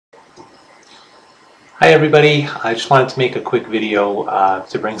Hi everybody, I just wanted to make a quick video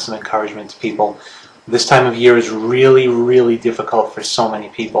to bring some encouragement to people. This time of year is really difficult for so many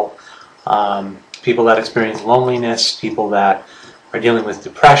people. People that experience loneliness, people that are dealing with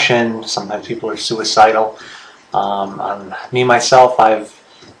depression, sometimes people are suicidal. Me myself, I've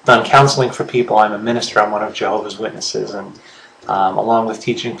done counseling for people. I'm a minister, I'm one of Jehovah's Witnesses, and along with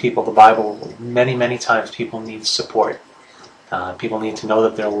teaching people the Bible, many times people need support. People need to know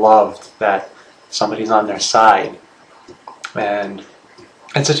that they're loved, that somebody's on their side, and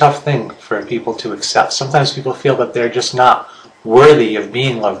it's a tough thing for people to accept. Sometimes people feel that they're just not worthy of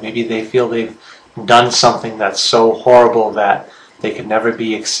being loved. Maybe they feel they've done something that's so horrible that they could never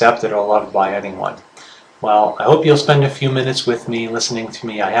be accepted or loved by anyone. Well, I hope you'll spend a few minutes with me, listening to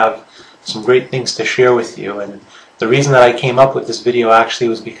me. I have some great things to share with you, and the reason that I came up with this video actually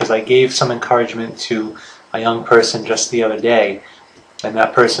was because I gave some encouragement to a young person just the other day. And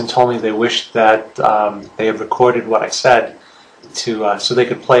that person told me they wished that they had recorded what I said so they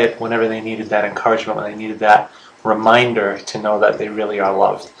could play it whenever they needed that encouragement, when they needed that reminder to know that they really are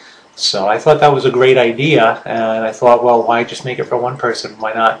loved. So I thought that was a great idea, and I thought, well, why just make it for one person?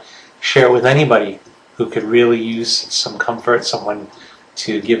 Why not share it with anybody who could really use some comfort, someone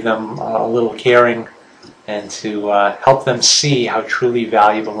to give them a little caring, and to help them see how truly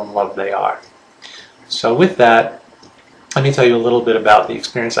valuable and loved they are. So with that, let me tell you a little bit about the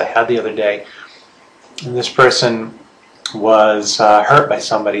experience I had the other day. And this person was hurt by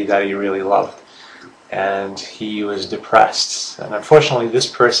somebody that he really loved, and he was depressed. And unfortunately, this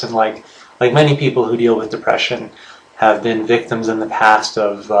person, like many people who deal with depression, have been victims in the past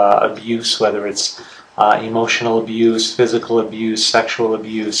of abuse, whether it's emotional abuse, physical abuse, sexual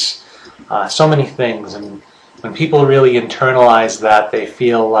abuse, so many things. And when people really internalize that, they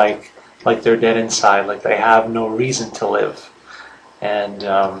feel like they're dead inside, like they have no reason to live. And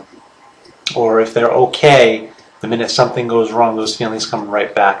or if they're okay, the minute something goes wrong, those feelings come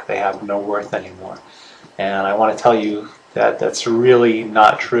right back. They have no worth anymore. And I want to tell you that that's really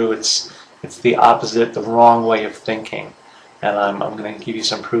not true. It's the opposite, the wrong way of thinking. And I'm going to give you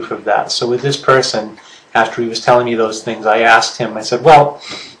some proof of that. So with this person, after he was telling me those things, I asked him, I said, well,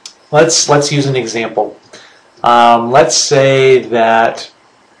 let's use an example. Let's say that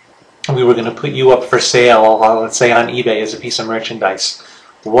we were going to put you up for sale, let's say on eBay, as a piece of merchandise.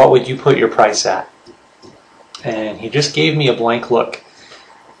 What would you put your price at? And he just gave me a blank look,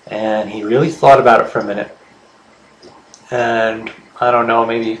 and he really thought about it for a minute. And I don't know,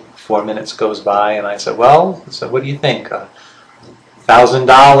 maybe 4 minutes goes by, and I said, well, what do you think? $1,000,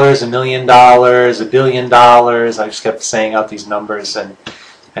 $1 million, $1 billion? I just kept saying out these numbers, and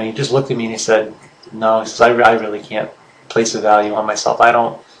he just looked at me and he said, no, he says, I really can't place a value on myself. I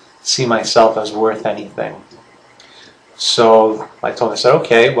don't see myself as worth anything. So I told him, I said,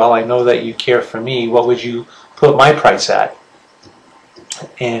 okay, well, I know that you care for me. What would you put my price at?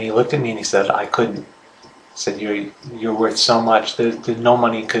 And he looked at me and he said, I couldn't. He said, you're worth so much that no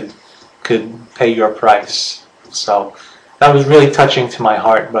money could pay your price. So that was really touching to my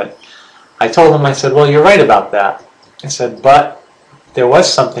heart. But I told him, I said, well, you're right about that. I said, but there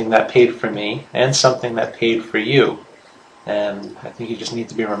was something that paid for me and something that paid for you. And I think you just need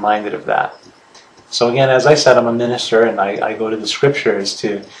to be reminded of that. So again, as I said, I'm a minister, and I go to the scriptures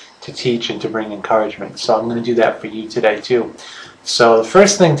to teach and to bring encouragement. So I'm going to do that for you today too. So the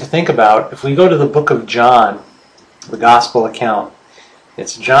first thing to think about, if we go to the book of John, the gospel account,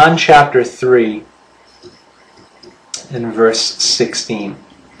 it's John chapter 3 and verse 16.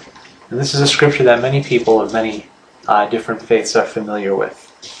 And this is a scripture that many people of many different faiths are familiar with.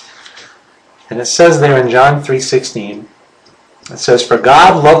 And it says there in John 3:16, it says, "For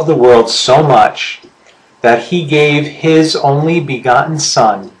God loved the world so much that He gave His only begotten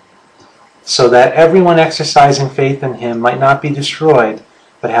Son, so that everyone exercising faith in Him might not be destroyed,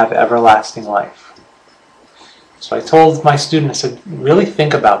 but have everlasting life." So I told my student, I said, really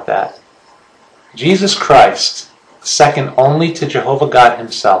think about that. Jesus Christ, second only to Jehovah God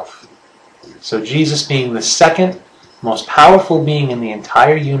Himself. So Jesus being the second most powerful being in the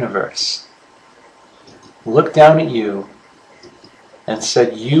entire universe, looked down at you and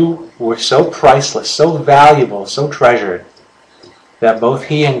said you were so priceless, so valuable, so treasured, that both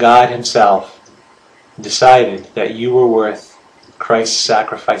He and God Himself decided that you were worth Christ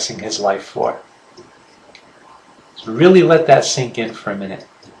sacrificing His life for. So really let that sink in for a minute.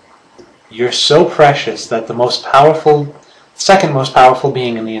 You're so precious that the most powerful, second most powerful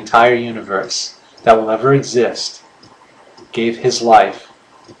being in the entire universe that will ever exist gave His life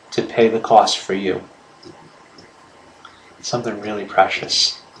to pay the cost for you. Something really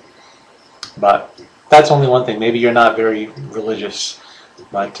precious. But that's only one thing. Maybe you're not very religious,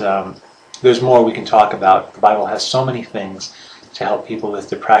 but there's more we can talk about. The Bible has so many things to help people with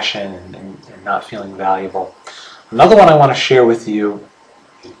depression and not feeling valuable. Another one I want to share with you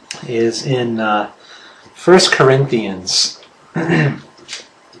is in 1 Corinthians.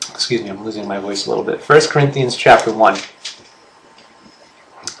 Excuse me, I'm losing my voice a little bit. 1 Corinthians chapter 1.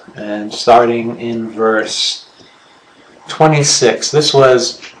 And starting in verse 26. This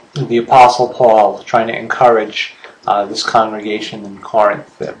was the Apostle Paul trying to encourage this congregation in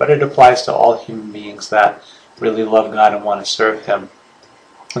Corinth. But it applies to all human beings that really love God and want to serve Him.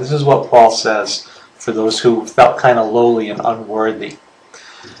 And this is what Paul says for those who felt kind of lowly and unworthy.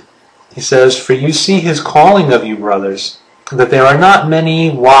 He says, "For you see His calling of you, brothers, that there are not many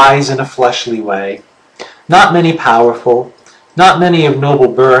wise in a fleshly way, not many powerful, not many of noble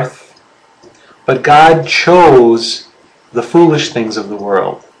birth, but God chose the foolish things of the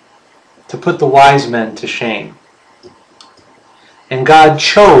world to put the wise men to shame. And God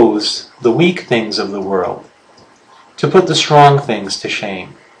chose the weak things of the world to put the strong things to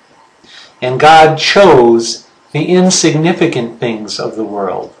shame. And God chose the insignificant things of the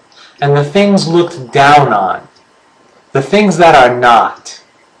world and the things looked down on, the things that are not,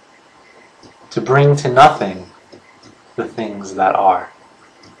 to bring to nothing the things that are."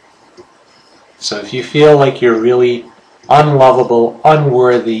 So if you feel like you're really unlovable,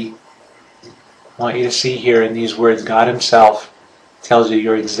 unworthy, I want you to see here in these words, God Himself tells you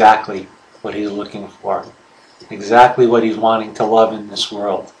you're exactly what He's looking for, exactly what He's wanting to love in this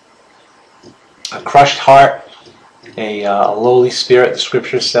world. A crushed heart, a lowly spirit, the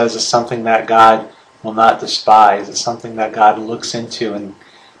Scripture says, is something that God will not despise. It's something that God looks into, and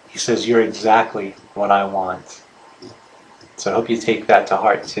He says, you're exactly what I want. So I hope you take that to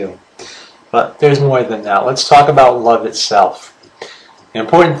heart too. But there's more than that. Let's talk about love itself. The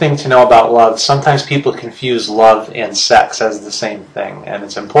important thing to know about love, sometimes people confuse love and sex as the same thing, and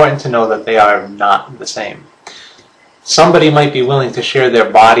it's important to know that they are not the same. Somebody might be willing to share their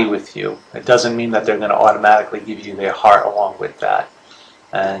body with you. It doesn't mean that they're going to automatically give you their heart along with that.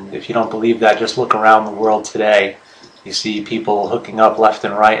 And if you don't believe that, just look around the world today. You see people hooking up left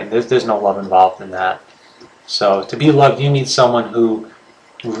and right, and there's no love involved in that. So to be loved, you need someone who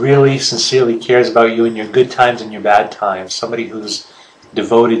really sincerely cares about you in your good times and your bad times. Somebody who's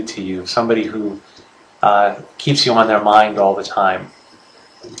devoted to you. Somebody who keeps you on their mind all the time.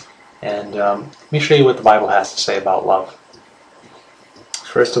 And let me show you what the Bible has to say about love.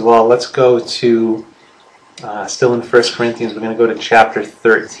 First of all, let's go to, still in 1 Corinthians, we're going to go to chapter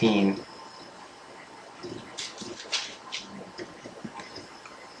 13.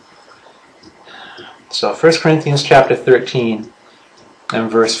 So 1 Corinthians chapter 13 and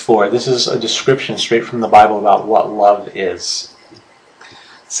verse 4. This is a description straight from the Bible about what love is.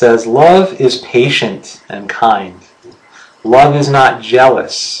 It says, "Love is patient and kind. Love is not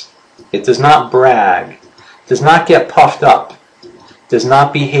jealous. It does not brag, does not get puffed up, does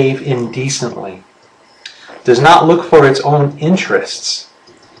not behave indecently, does not look for its own interests,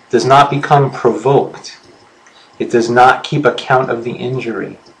 does not become provoked. It does not keep account of the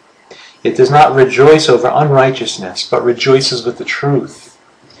injury. It does not rejoice over unrighteousness, but rejoices with the truth.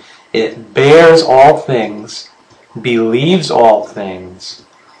 It bears all things, believes all things,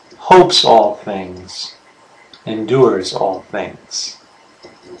 hopes all things, endures all things.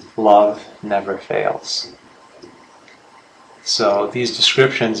 Love never fails." So these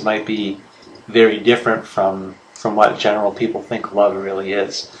descriptions might be very different from what general people think love really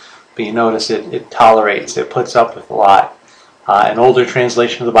is. But you notice it tolerates, it puts up with a lot. An older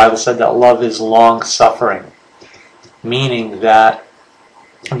translation of the Bible said that love is long-suffering, meaning that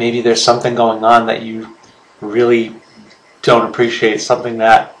maybe there's something going on that you really don't appreciate, something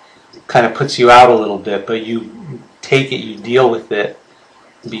that kind of puts you out a little bit, but you take it, you deal with it,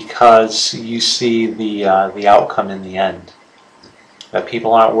 because you see the outcome in the end. That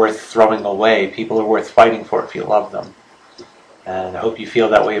people aren't worth throwing away. People are worth fighting for if you love them. And I hope you feel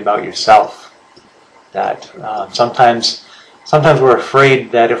that way about yourself. That sometimes we're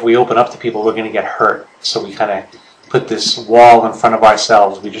afraid that if we open up to people, we're going to get hurt. So we kind of put this wall in front of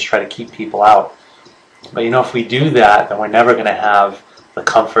ourselves. We just try to keep people out. But if we do that, then we're never going to have the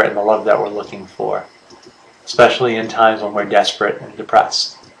comfort and the love that we're looking for, especially in times when we're desperate and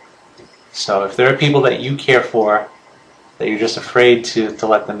depressed. So if there are people that you care for, that you're just afraid to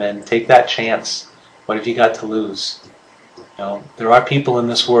let them in, take that chance. What have you got to lose? There are people in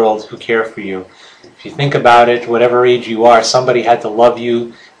this world who care for you. If you think about it, whatever age you are, somebody had to love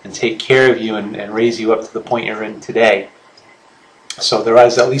you and take care of you and raise you up to the point you're in today. So there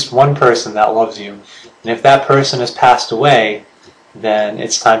is at least one person that loves you. And if that person has passed away, then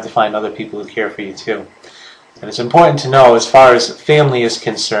it's time to find other people who care for you too. And it's important to know, as far as family is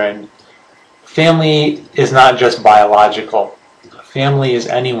concerned, Family is not just biological. Family is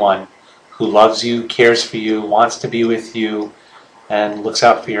anyone who loves you, cares for you, wants to be with you, and looks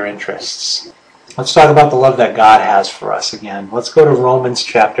out for your interests. Let's talk about the love that God has for us again. Let's go to Romans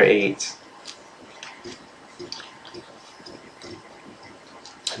chapter 8.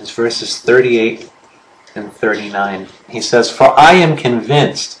 It's verses 38 and 39. He says, "For I am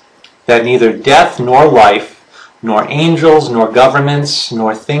convinced that neither death nor life, nor angels, nor governments,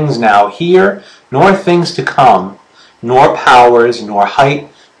 nor things now here, nor things to come, nor powers, nor height,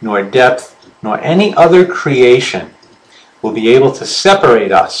 nor depth, nor any other creation will be able to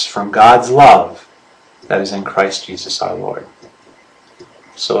separate us from God's love that is in Christ Jesus our Lord."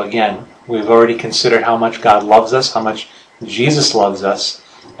 So again, we've already considered how much God loves us, how much Jesus loves us,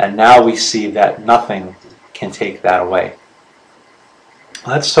 and now we see that nothing can take that away.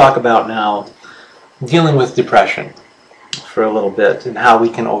 Let's talk about now dealing with depression for a little bit and how we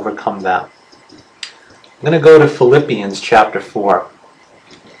can overcome that. I'm going to go to Philippians chapter 4.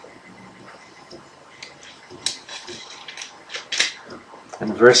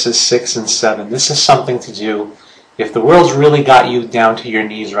 And verses 6 and 7. This is something to do if the world's really got you down to your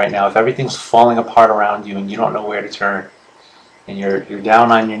knees right now, if everything's falling apart around you and you don't know where to turn, and you're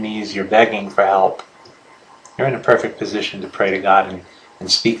down on your knees, you're begging for help, you're in a perfect position to pray to God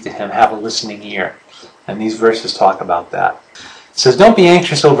and speak to Him, have a listening ear. And these verses talk about that. It says, "Don't be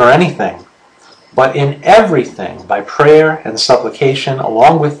anxious over anything, but in everything, by prayer and supplication,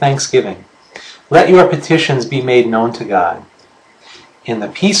 along with thanksgiving, let your petitions be made known to God. In the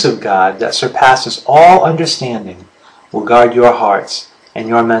peace of God that surpasses all understanding will guard your hearts and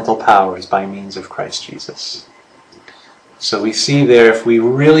your mental powers by means of Christ Jesus." So we see there, if we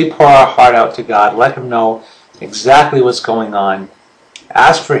really pour our heart out to God, let Him know exactly what's going on,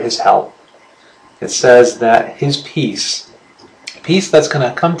 ask for His help. It says that His peace that's going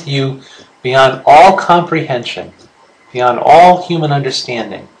to come to you beyond all comprehension, beyond all human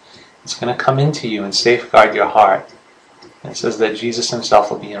understanding, it's going to come into you and safeguard your heart. And it says that Jesus Himself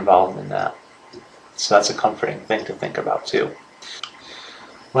will be involved in that. So that's a comforting thing to think about too.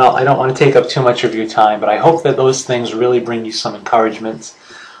 Well, I don't want to take up too much of your time, but I hope that those things really bring you some encouragement,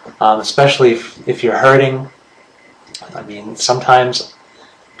 especially if you're hurting. I mean, sometimes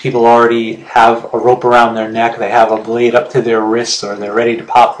people already have a rope around their neck, they have a blade up to their wrist, or they're ready to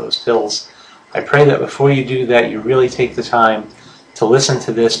pop those pills. I pray that before you do that, you really take the time to listen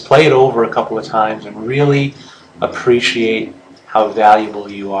to this, play it over a couple of times, and really appreciate how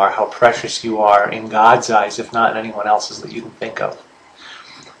valuable you are, how precious you are in God's eyes, if not in anyone else's that you can think of.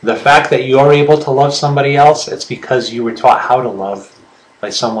 The fact that you are able to love somebody else, it's because you were taught how to love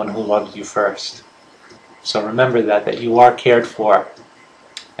by someone who loved you first. So remember that you are cared for.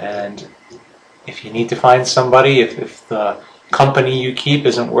 And if you need to find somebody, if the company you keep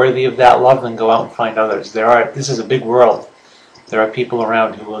isn't worthy of that love, then go out and find others. This is a big world. There are people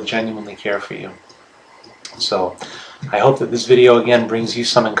around who will genuinely care for you. So I hope that this video again brings you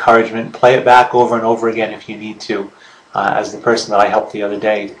some encouragement. Play it back over and over again if you need to. As the person that I helped the other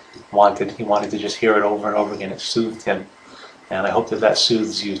day wanted, he wanted to just hear it over and over again. It soothed him. And I hope that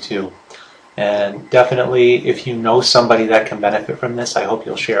soothes you too. And definitely, if you know somebody that can benefit from this, I hope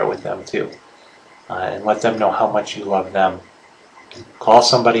you'll share it with them too. And let them know how much you love them. Call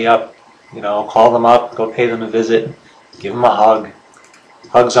somebody up, call them up, go pay them a visit, give them a hug.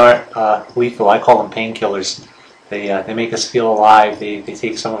 Hugs aren't lethal. I call them painkillers. They make us feel alive. They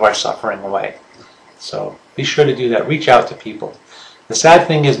take some of our suffering away. So be sure to do that. Reach out to people. The sad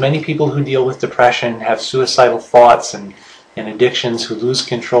thing is many people who deal with depression have suicidal thoughts and addictions, who lose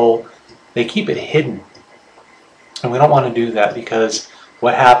control. They keep it hidden. And we don't want to do that, because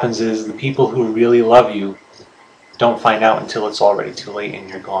what happens is the people who really love you don't find out until it's already too late and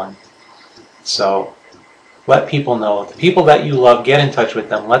you're gone. So let people know. The people that you love, get in touch with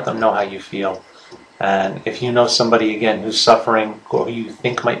them. Let them know how you feel. And if you know somebody, again, who's suffering or who you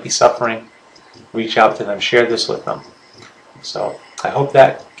think might be suffering, reach out to them. Share this with them. So I hope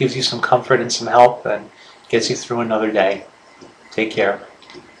that gives you some comfort and some help and gets you through another day. Take care.